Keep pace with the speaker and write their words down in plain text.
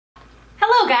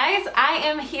Hello guys, I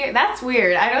am here. That's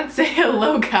weird. I don't say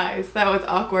hello guys. That was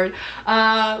awkward.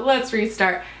 Let's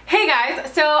restart. Hey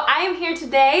guys, so I am here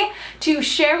today to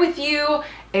share with you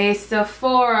a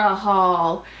Sephora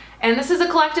haul. And this is a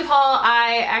collective haul.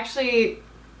 I actually,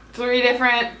 three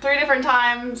different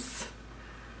times.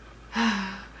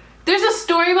 There's a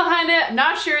story behind it. I'm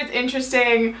not sure it's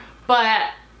interesting,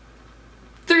 but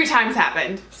 3 times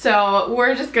happened. So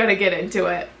we're just gonna get into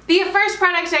it. The first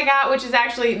product I got, which is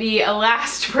actually the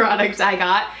last product I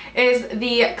got, is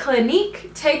the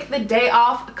Clinique Take the Day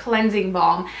Off Cleansing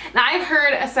Balm. Now I've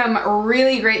heard some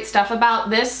really great stuff about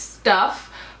this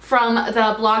stuff from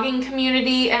the blogging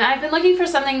community, and I've been looking for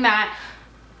something that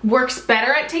works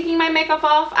better at taking my makeup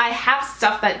off. I have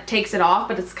stuff that takes it off,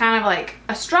 but it's kind of like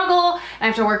a struggle and I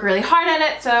have to work really hard at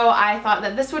it, so I thought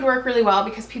that this would work really well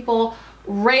because people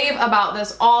rave about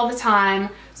this all the time.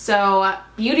 So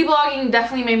beauty blogging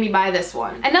definitely made me buy this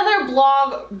one. Another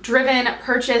blog driven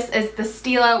purchase is the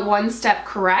Stila One Step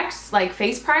Correct like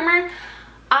face primer.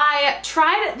 I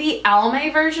tried the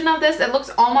Almay version of this. It looks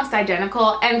almost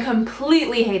identical and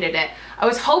completely hated it. I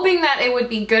was hoping that it would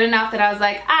be good enough that I was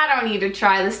like, I don't need to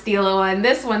try the Stila one.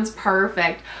 This one's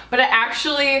perfect. But it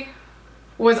actually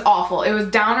was awful. It was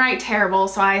downright terrible.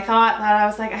 So I thought that I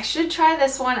was like, I should try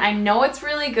this one. I know it's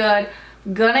really good.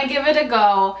 Gonna give it a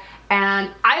go. And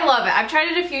I love it. I've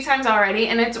tried it a few times already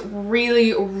and it's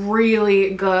really,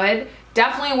 really good.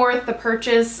 Definitely worth the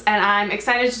purchase, and I'm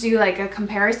excited to do like a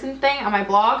comparison thing on my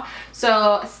blog,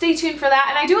 so stay tuned for that.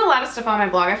 And I do a lot of stuff on my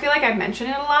blog. I feel like I've mentioned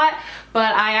it a lot,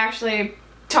 but I actually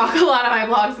talk a lot on my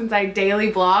blog since I daily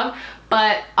blog.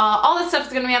 But all this stuff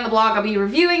is going to be on the blog. I'll be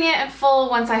reviewing it in full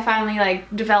once I finally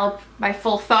like develop my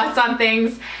full thoughts on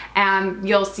things, and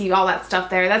you'll see all that stuff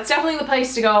there. That's definitely the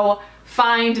place to go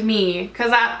find me,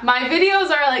 because my videos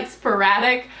are like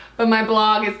sporadic, but my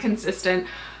blog is consistent.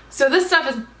 So this stuff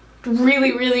is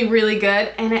really, really, really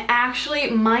good, and it actually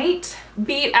might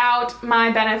beat out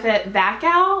my Benefit That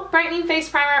Gal Brightening Face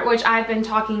Primer, which I've been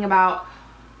talking about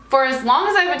for as long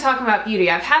as I've been talking about beauty.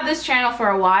 I've had this channel for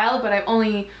a while, but I've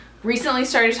only recently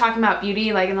started talking about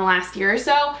beauty like in the last year or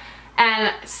so,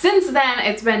 and since then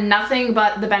it's been nothing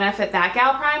but the Benefit That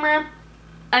Gal primer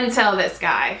until this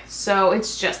guy. So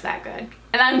it's just that good.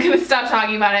 And I'm gonna stop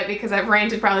talking about it because I've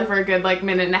ranted probably for a good like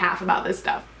minute and a half about this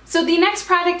stuff. So the next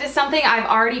product is something I've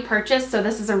already purchased, so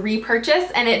this is a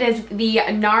repurchase, and it is the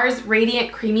NARS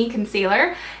Radiant Creamy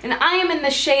Concealer, and I am in the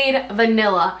shade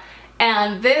Vanilla,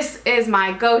 and this is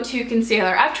my go-to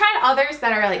concealer. I've tried others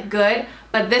that are like good,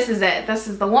 but this is it. This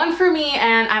is the one for me,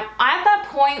 and I'm at that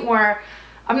point where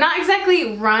I'm not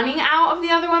exactly running out of the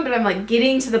other one, but I'm like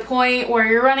getting to the point where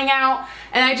you're running out,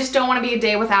 and I just don't want to be a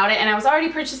day without it, and I was already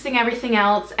purchasing everything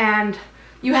else, and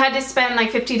you had to spend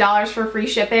like $50 for free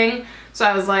shipping. So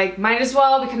I was like, might as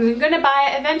well, because I'm gonna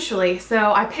buy it eventually.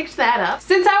 So I picked that up.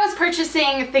 Since I was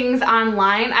purchasing things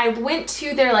online, I went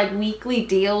to their like weekly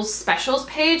deals specials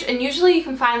page, and usually you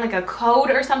can find like a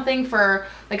code or something for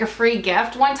like a free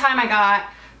gift. One time I got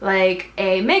like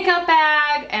a makeup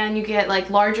bag, and you get like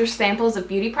larger samples of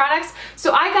beauty products.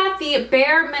 So I got the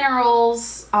Bare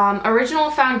Minerals original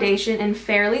foundation in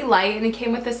Fairly Light, and it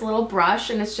came with this little brush,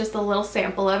 and it's just a little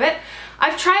sample of it.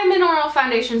 I've tried mineral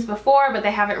foundations before, but they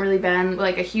haven't really been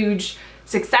like a huge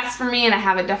success for me, and I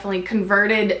haven't definitely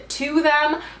converted to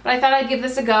them, but I thought I'd give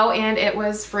this a go, and it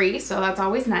was free, so that's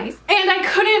always nice. And I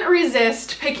couldn't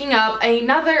resist picking up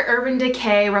another Urban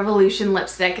Decay Revolution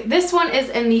lipstick. This one is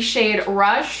in the shade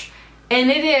Rush, and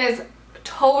it is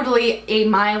totally a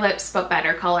My Lips But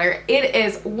Better color. It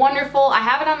is wonderful. I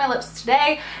have it on my lips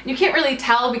today. You can't really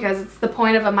tell because it's the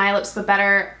point of a My Lips But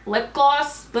Better lip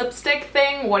gloss, lipstick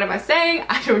thing. What am I saying?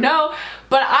 I don't know.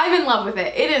 But I'm in love with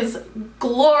it. It is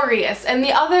glorious. And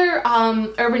the other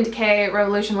Urban Decay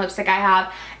Revolution lipstick I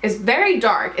have is very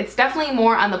dark. It's definitely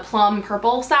more on the plum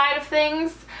purple side of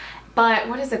things. But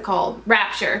what is it called?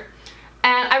 Rapture.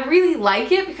 And I really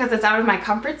like it because it's out of my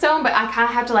comfort zone, but I kind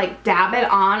of have to like dab it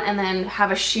on and then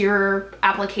have a sheer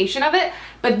application of it.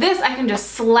 But this I can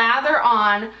just slather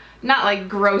on, not like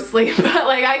grossly, but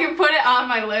like I can put it on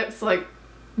my lips like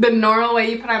the normal way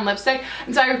you put on lipstick.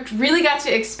 And so I really got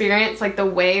to experience like the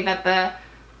way that the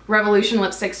Revolution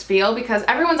lipsticks feel, because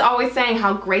everyone's always saying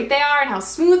how great they are and how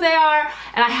smooth they are,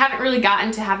 and I haven't really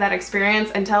gotten to have that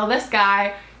experience until this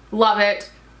guy. Love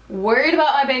it. Worried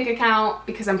about my bank account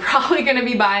because I'm probably going to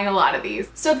be buying a lot of these.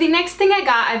 So the next thing I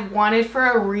got I've wanted for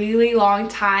a really long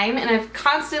time, and I've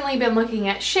constantly been looking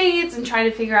at shades and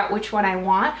trying to figure out which one I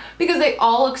want because they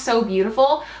all look so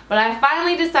beautiful, but I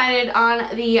finally decided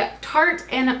on the Tarte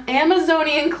and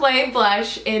Amazonian Clay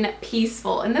Blush in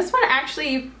Peaceful, and this one actually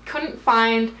you couldn't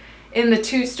find in the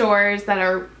 2 stores that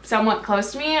are somewhat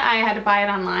close to me. I had to buy it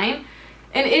online.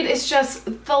 And it is just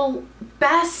the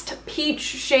best peach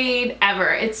shade ever.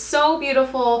 It's so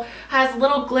beautiful, has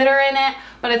little glitter in it,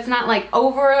 but it's not like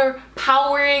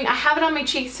overpowering. I have it on my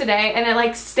cheeks today and it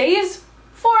like stays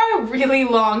for a really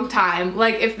long time.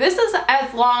 Like if this is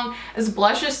as long as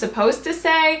blush is supposed to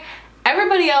stay,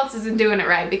 everybody else isn't doing it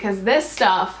right, because this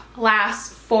stuff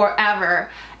lasts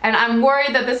forever. And I'm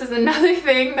worried that this is another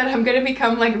thing that I'm gonna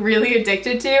become like really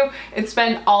addicted to and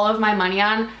spend all of my money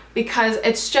on, because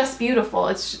it's just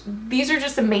beautiful. These are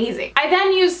just amazing. I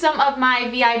then used some of my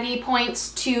VIB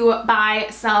points to buy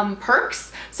some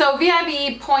perks. So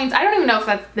VIB points, I don't even know if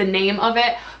that's the name of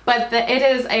it, but it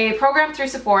is a program through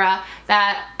Sephora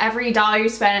that every dollar you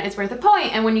spend is worth a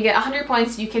point, and when you get 100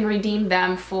 points you can redeem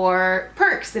them for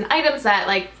perks and items that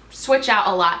like switch out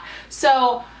a lot.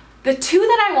 So the 2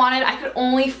 that I wanted I could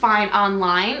only find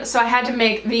online, so I had to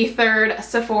make the 3rd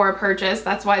Sephora purchase.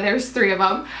 That's why there's 3 of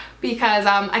them, because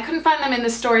I couldn't find them in the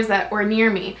stores that were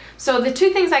near me. So the 2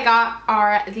 things I got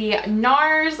are the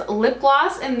NARS lip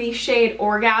gloss in the shade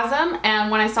Orgasm,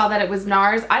 and when I saw that it was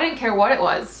NARS, I didn't care what it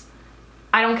was.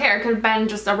 I don't care. It could have been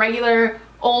just a regular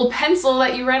old pencil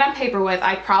that you write on paper with.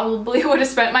 I probably would have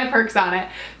spent my perks on it.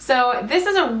 So this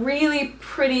is a really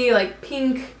pretty like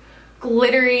pink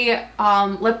glittery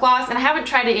lip gloss, and I haven't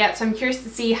tried it yet, so I'm curious to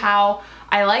see how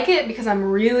I like it, because I'm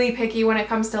really picky when it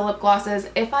comes to lip glosses.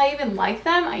 If I even like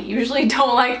them, I usually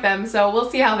don't like them, so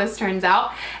we'll see how this turns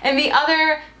out. And the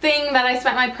other thing that I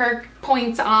spent my perk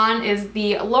points on is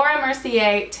the Laura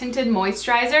Mercier Tinted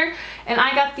Moisturizer, and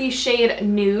I got the shade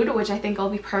Nude, which I think will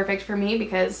be perfect for me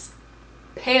because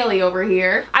paley over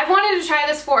here. I've wanted to try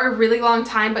this for a really long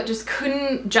time, but just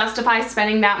couldn't justify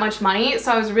spending that much money,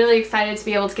 so I was really excited to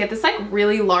be able to get this like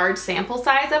really large sample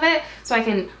size of it so I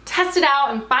can test it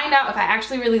out and find out if I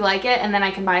actually really like it, and then I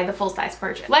can buy the full size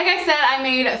purchase. Like I said, I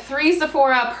made 3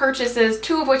 Sephora purchases,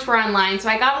 2 of which were online, so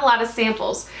I got a lot of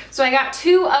samples. So I got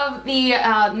 2 of the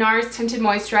NARS Tinted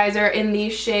Moisturizer in the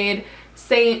shade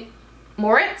St.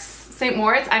 Moritz,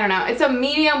 I don't know. It's a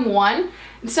medium 1.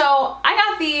 So I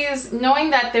got these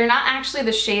knowing that they're not actually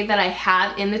the shade that I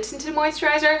have in the tinted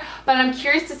moisturizer, but I'm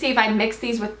curious to see if I mix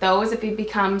these with those, if it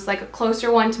becomes like a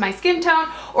closer one to my skin tone,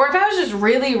 or if I was just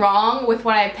really wrong with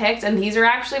what I picked and these are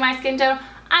actually my skin tone.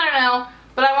 I don't know,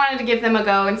 but I wanted to give them a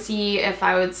go and see if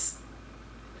I was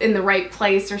in the right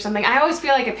place or something. I always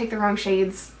feel like I pick the wrong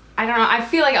shades. I don't know, I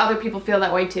feel like other people feel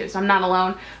that way too, so I'm not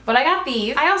alone. But I got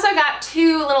these. I also got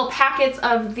 2 little packets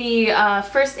of the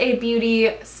First Aid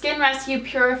Beauty Skin Rescue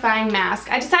Purifying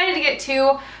Mask. I decided to get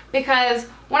 2 because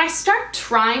when I start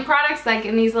trying products like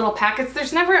in these little packets,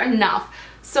 there's never enough.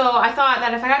 So I thought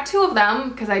that if I got 2 of them,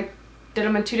 because I did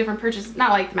them in 2 different purchases, not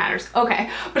like it matters, okay,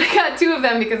 but I got 2 of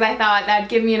them because I thought that'd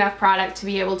give me enough product to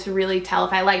be able to really tell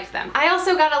if I liked them. I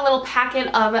also got a little packet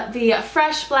of the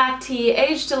Fresh Black Tea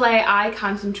Age Delay Eye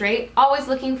Concentrate. Always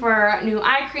looking for new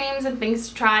eye creams and things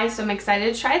to try, so I'm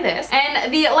excited to try this.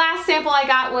 And the last sample I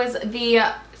got was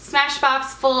the Smashbox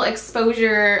Full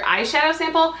Exposure Eyeshadow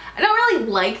Sample. I don't really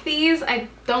like these. I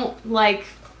don't like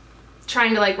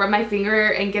trying to like rub my finger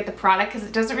and get the product because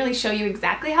it doesn't really show you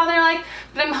exactly how they're like,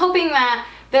 but I'm hoping that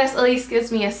this at least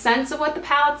gives me a sense of what the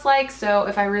palette's like, so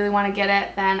if I really want to get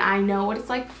it, then I know what it's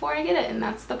like before I get it, and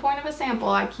that's the point of a sample.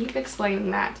 I keep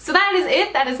explaining that. So that is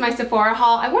it. That is my Sephora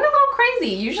haul. I went a little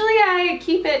crazy. Usually I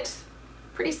keep it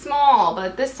pretty small,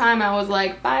 but this time I was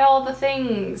like, buy all the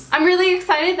things. I'm really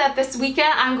excited that this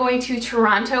weekend I'm going to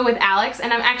Toronto with Alex,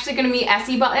 and I'm actually going to meet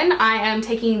Essie Button. I am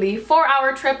taking the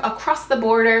 4-hour trip across the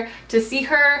border to see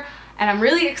her, and I'm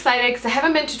really excited because I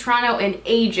haven't been to Toronto in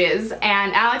ages,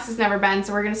 and Alex has never been,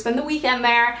 so we're going to spend the weekend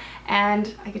there,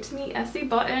 and I get to meet Essie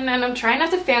Button, and I'm trying not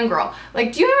to fangirl.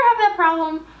 Like, do you ever have that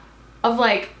problem of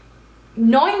like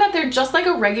knowing that they're just like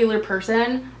a regular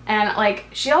person, and like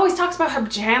she always talks about her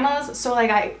pajamas, so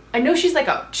like I know she's like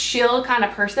a chill kind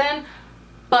of person,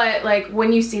 but like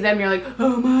when you see them you're like,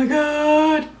 oh my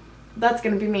god, that's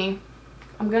gonna be me.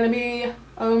 I'm gonna be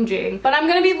OMGing. But I'm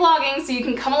gonna be vlogging, so you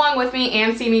can come along with me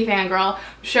and see me fangirl. I'm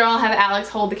sure I'll have Alex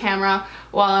hold the camera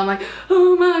while I'm like,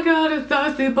 oh my god, it's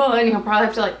Essie Button. He'll probably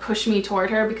have to like push me toward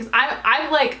her because I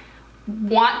like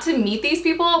want to meet these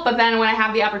people, but then when I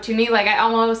have the opportunity, like I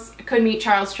almost could meet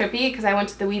Charles Trippy because I went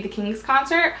to the We the Kings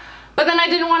concert, but then I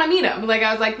didn't want to meet him. Like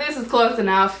I was like, this is close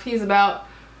enough. He's about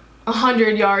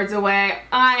 100 yards away.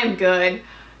 I'm good.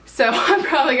 So I'm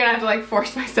probably gonna have to like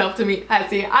force myself to meet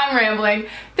Essie. I'm rambling.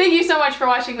 Thank you so much for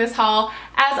watching this haul.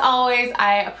 As always,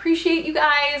 I appreciate you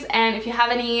guys, and if you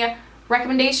have any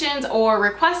recommendations or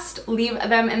requests, leave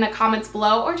them in the comments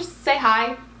below, or just say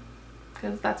hi.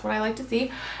 because that's what I like to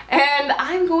see. And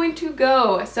I'm going to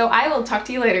go. So I will talk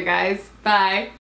to you later, guys. Bye.